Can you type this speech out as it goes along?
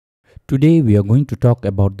Today we are going to talk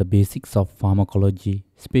about the basics of pharmacology,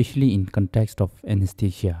 especially in context of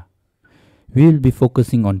anesthesia. We will be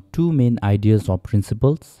focusing on two main ideas or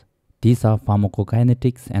principles. These are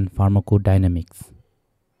pharmacokinetics and pharmacodynamics.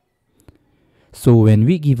 So when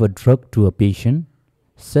we give a drug to a patient,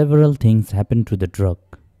 several things happen to the drug.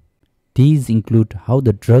 These include how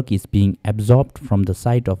the drug is being absorbed from the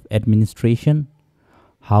site of administration,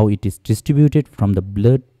 how it is distributed from the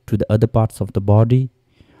blood to the other parts of the body,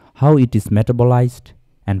 how it is metabolized,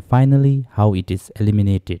 and finally how it is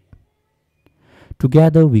eliminated.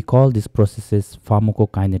 Together we call these processes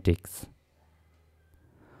pharmacokinetics.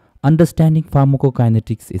 Understanding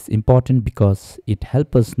pharmacokinetics is important because it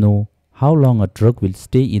helps us know how long a drug will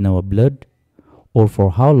stay in our blood or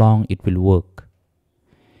for how long it will work.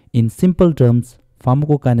 In simple terms,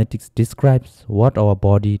 pharmacokinetics describes what our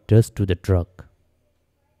body does to the drug.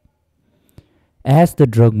 As the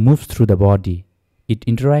drug moves through the body, it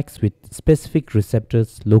interacts with specific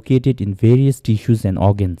receptors located in various tissues and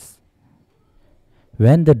organs.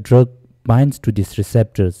 When the drug binds to these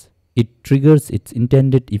receptors, it triggers its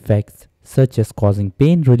intended effects such as causing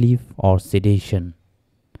pain relief or sedation.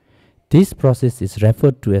 This process is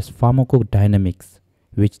referred to as pharmacodynamics,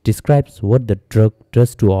 which describes what the drug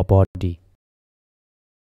does to our body.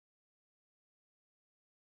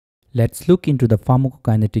 Let's look into the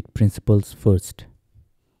pharmacokinetic principles first.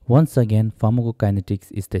 Once again,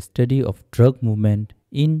 pharmacokinetics is the study of drug movement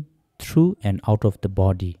in, through, and out of the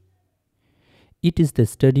body. It is the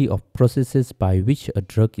study of processes by which a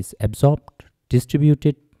drug is absorbed,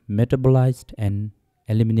 distributed, metabolized, and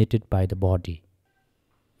eliminated by the body.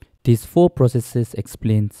 These four processes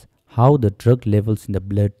explains how the drug levels in the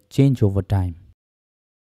blood change over time.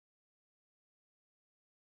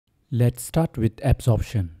 Let's start with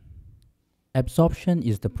absorption. Absorption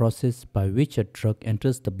is the process by which a drug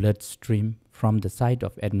enters the bloodstream from the site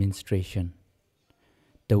of administration.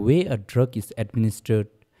 The way a drug is administered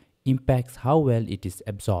impacts how well it is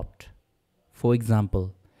absorbed. For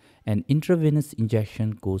example, an intravenous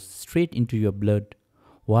injection goes straight into your blood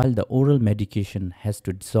while the oral medication has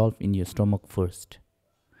to dissolve in your stomach first.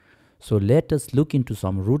 So let us look into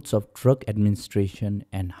some routes of drug administration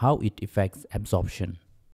and how it affects absorption.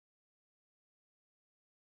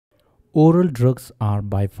 Oral drugs are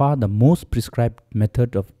by far the most prescribed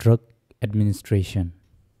method of drug administration.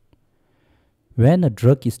 When a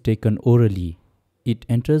drug is taken orally, it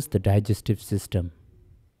enters the digestive system.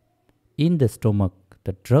 In the stomach,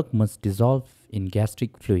 the drug must dissolve in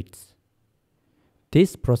gastric fluids.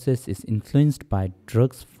 This process is influenced by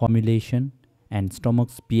drug's formulation and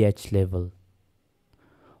stomach's pH level.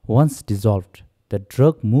 Once dissolved, the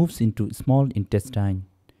drug moves into small intestine,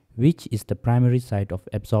 which is the primary site of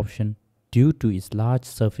absorption due to its large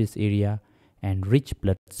surface area and rich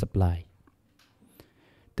blood supply.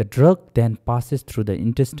 The drug then passes through the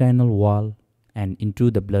intestinal wall and into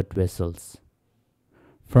the blood vessels.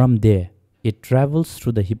 From there, it travels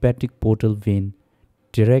through the hepatic portal vein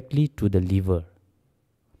directly to the liver.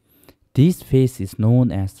 This phase is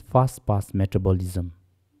known as fast-pass metabolism.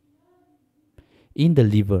 In the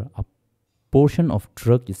liver, a portion of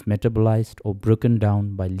drug is metabolized or broken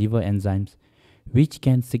down by liver enzymes, which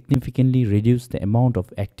can significantly reduce the amount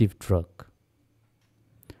of active drug.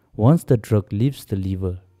 Once the drug leaves the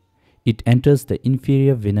liver, it enters the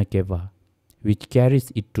inferior vena cava, which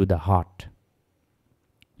carries it to the heart.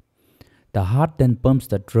 The heart then pumps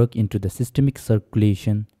the drug into the systemic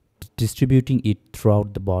circulation, distributing it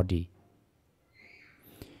throughout the body.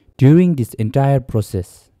 During this entire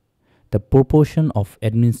process, the proportion of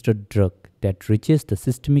administered drug that reaches the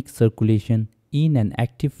systemic circulation in an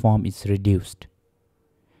active form is reduced.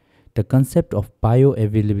 The concept of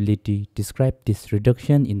bioavailability describes this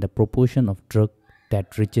reduction in the proportion of drug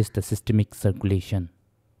that reaches the systemic circulation.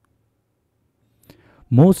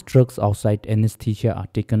 Most drugs outside anesthesia are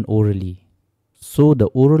taken orally, so the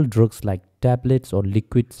oral drugs like tablets or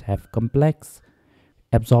liquids have complex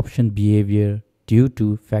absorption behavior due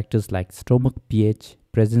to factors like stomach pH,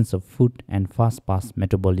 presence of food, and fast-pass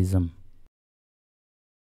metabolism.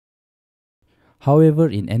 However,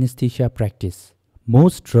 in anesthesia practice,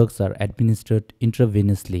 most drugs are administered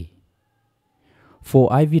intravenously.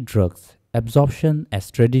 For IV drugs, absorption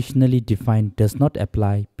as traditionally defined does not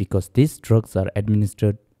apply because these drugs are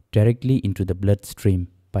administered directly into the bloodstream,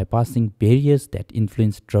 bypassing barriers that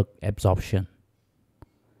influence drug absorption.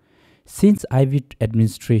 Since IV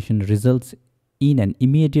administration results in an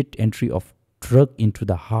immediate entry of drug into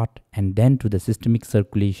the heart and then to the systemic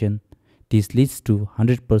circulation, this leads to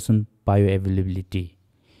 100% bioavailability,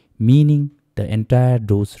 meaning the entire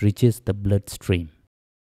dose reaches the bloodstream.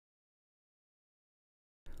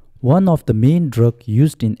 One of the main drugs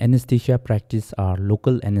used in anesthesia practice are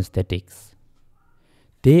local anesthetics.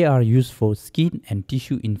 They are used for skin and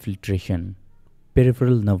tissue infiltration,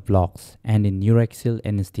 peripheral nerve blocks, and in neuraxial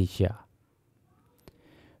anesthesia.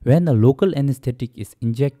 When a local anesthetic is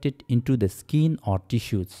injected into the skin or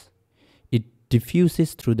tissues, it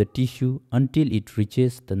diffuses through the tissue until it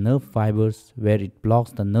reaches the nerve fibers where it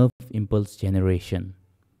blocks the nerve impulse generation.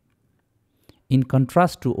 In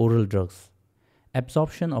contrast to oral drugs,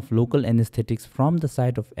 absorption of local anesthetics from the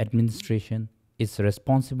site of administration is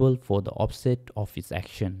responsible for the offset of its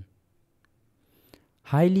action.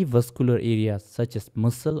 Highly vascular areas such as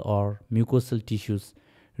muscle or mucosal tissues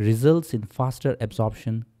results in faster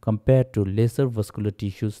absorption compared to lesser vascular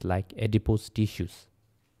tissues like adipose tissues.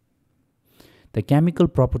 The chemical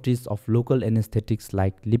properties of local anesthetics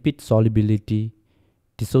like lipid solubility,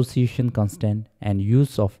 dissociation constant, and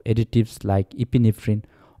use of additives like epinephrine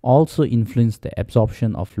also influence the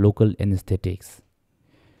absorption of local anesthetics.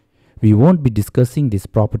 We won't be discussing these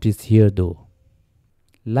properties here though.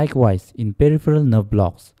 Likewise, in peripheral nerve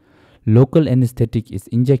blocks, local anesthetic is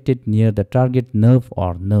injected near the target nerve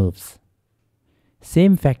or nerves.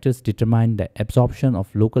 Same factors determine the absorption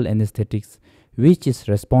of local anesthetics, which is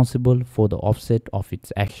responsible for the offset of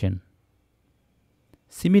its action.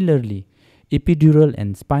 Similarly, epidural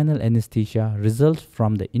and spinal anesthesia results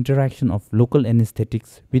from the interaction of local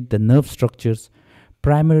anesthetics with the nerve structures,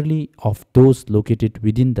 primarily of those located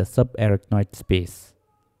within the subarachnoid space.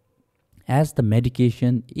 As the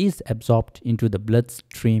medication is absorbed into the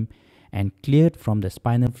bloodstream and cleared from the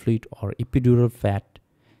spinal fluid or epidural fat,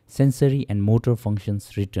 sensory and motor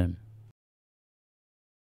functions return.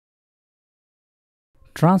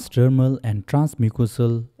 Transdermal and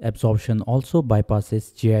transmucosal absorption also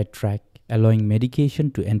bypasses GI tract, allowing medication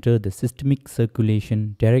to enter the systemic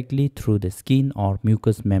circulation directly through the skin or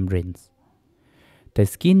mucous membranes. The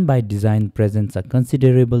skin by design presents a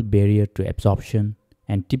considerable barrier to absorption,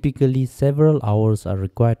 and typically several hours are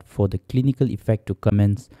required for the clinical effect to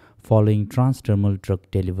commence following transdermal drug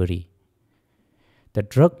delivery. The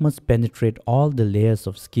drug must penetrate all the layers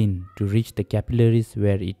of skin to reach the capillaries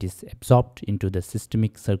where it is absorbed into the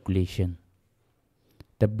systemic circulation.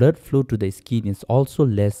 The blood flow to the skin is also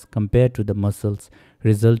less compared to the muscles,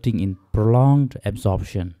 resulting in prolonged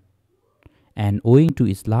absorption. And owing to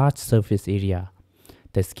its large surface area,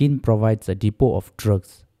 the skin provides a depot of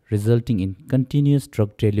drugs, resulting in continuous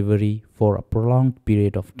drug delivery for a prolonged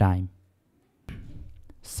period of time.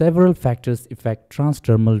 Several factors affect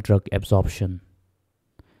transdermal drug absorption.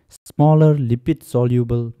 Smaller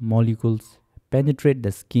lipid-soluble molecules penetrate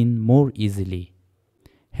the skin more easily.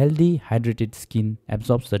 Healthy, hydrated skin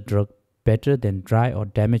absorbs the drug better than dry or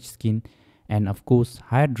damaged skin, and of course,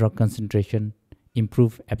 higher drug concentration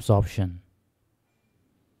improve absorption.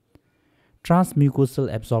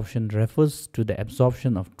 Transmucosal absorption refers to the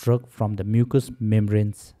absorption of drug from the mucous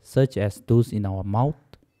membranes such as those in our mouth,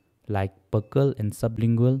 like buccal and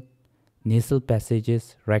sublingual, nasal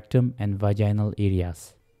passages, rectum and vaginal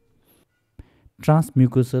areas.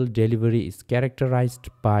 Transmucosal delivery is characterized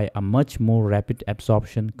by a much more rapid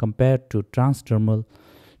absorption compared to transdermal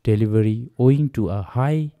delivery owing to a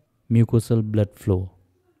high mucosal blood flow.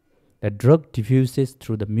 The drug diffuses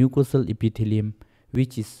through the mucosal epithelium,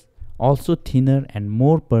 which is also thinner and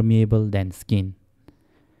more permeable than skin.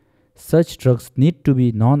 Such drugs need to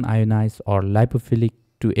be non-ionized or lipophilic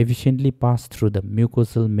to efficiently pass through the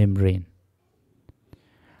mucosal membrane.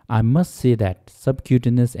 I must say that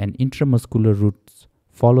subcutaneous and intramuscular routes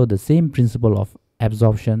follow the same principle of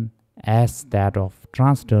absorption as that of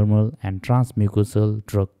transdermal and transmucosal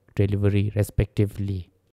drug delivery respectively.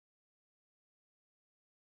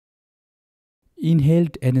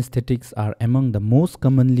 Inhaled anesthetics are among the most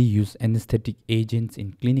commonly used anesthetic agents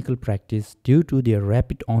in clinical practice due to their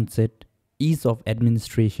rapid onset, ease of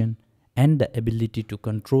administration, and the ability to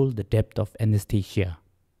control the depth of anesthesia.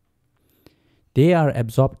 They are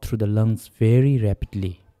absorbed through the lungs very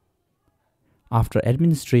rapidly. After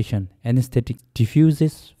administration, anesthetic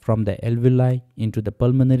diffuses from the alveoli into the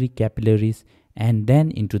pulmonary capillaries and then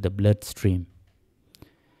into the bloodstream.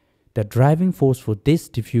 The driving force for this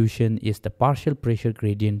diffusion is the partial pressure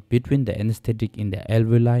gradient between the anesthetic in the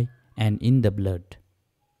alveoli and in the blood.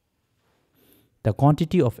 The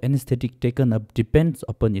quantity of anesthetic taken up depends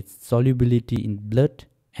upon its solubility in blood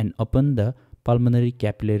and upon the pulmonary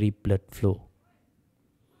capillary blood flow.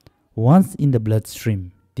 Once in the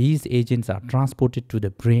bloodstream, these agents are transported to the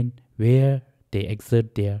brain where they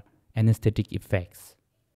exert their anesthetic effects.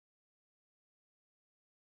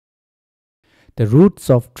 The routes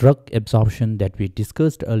of drug absorption that we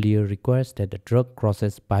discussed earlier requires that the drug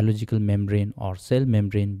crosses biological membrane or cell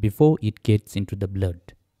membrane before it gets into the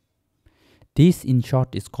blood. This in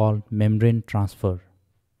short is called membrane transfer.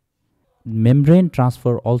 Membrane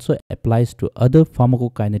transfer also applies to other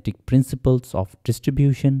pharmacokinetic principles of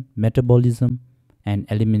distribution, metabolism, and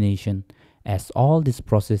elimination, as all these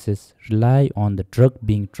processes rely on the drug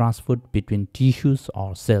being transferred between tissues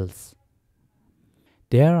or cells.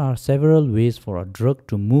 There are several ways for a drug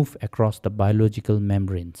to move across the biological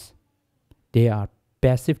membranes. They are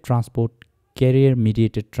passive transport,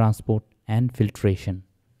 carrier-mediated transport, and filtration.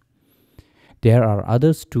 There are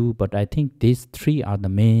others too, but I think these three are the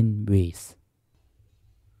main ways.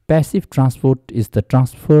 Passive transport is the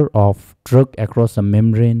transfer of drug across a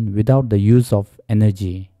membrane without the use of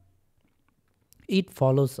energy. It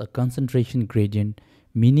follows a concentration gradient,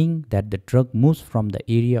 meaning that the drug moves from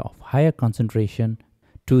the area of higher concentration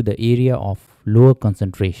to the area of lower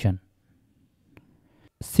concentration.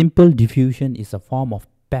 Simple diffusion is a form of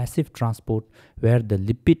passive transport where the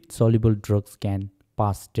lipid-soluble drugs can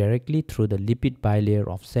pass directly through the lipid bilayer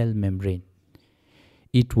of cell membrane.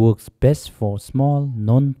 It works best for small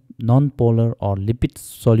non-polar or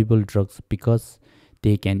lipid-soluble drugs because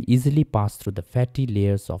they can easily pass through the fatty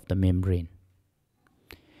layers of the membrane.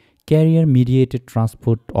 Carrier-mediated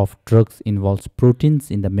transport of drugs involves proteins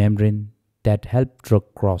in the membrane that help drug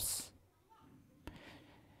cross.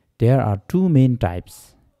 There are two main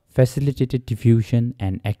types: facilitated diffusion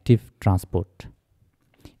and active transport.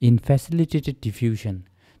 In facilitated diffusion,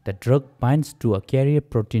 the drug binds to a carrier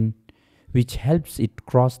protein which helps it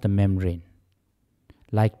cross the membrane.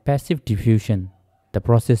 Like passive diffusion, the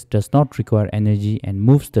process does not require energy and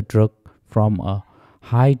moves the drug from a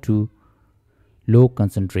high to low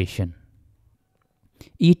concentration.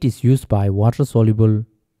 It is used by water-soluble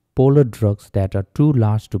polar drugs that are too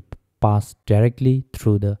large to pass directly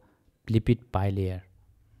through the lipid bilayer.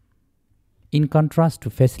 In contrast to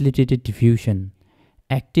facilitated diffusion,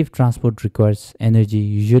 active transport requires energy,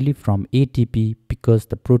 usually from ATP, because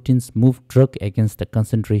the proteins move drug against the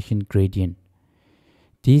concentration gradient.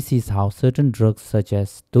 This is how certain drugs, such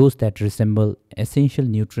as those that resemble essential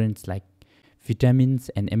nutrients like vitamins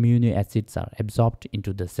and amino acids, are absorbed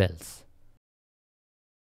into the cells.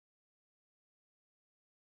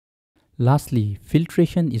 Lastly,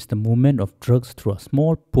 filtration is the movement of drugs through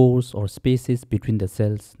small pores or spaces between the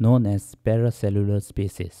cells known as paracellular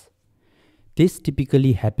spaces. This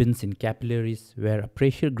typically happens in capillaries where a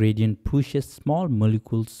pressure gradient pushes small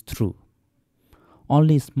molecules through.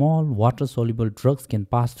 Only small water-soluble drugs can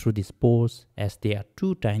pass through these pores as they are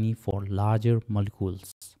too tiny for larger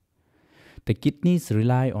molecules. The kidneys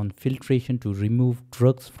rely on filtration to remove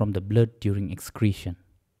drugs from the blood during excretion.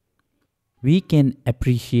 We can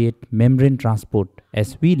appreciate membrane transport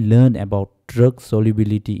as we learn about drug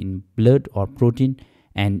solubility in blood or protein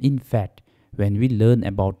and in fat when we learn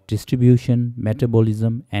about distribution,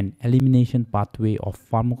 metabolism, and elimination pathway of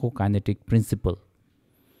pharmacokinetic principle.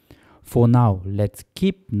 For now, let's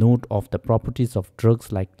keep note of the properties of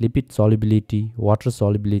drugs like lipid solubility, water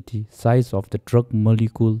solubility, size of the drug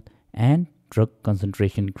molecule, and drug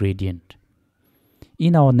concentration gradient.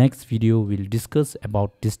 In our next video, we'll discuss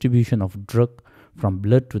about distribution of drug from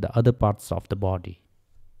blood to the other parts of the body.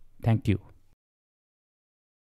 Thank you.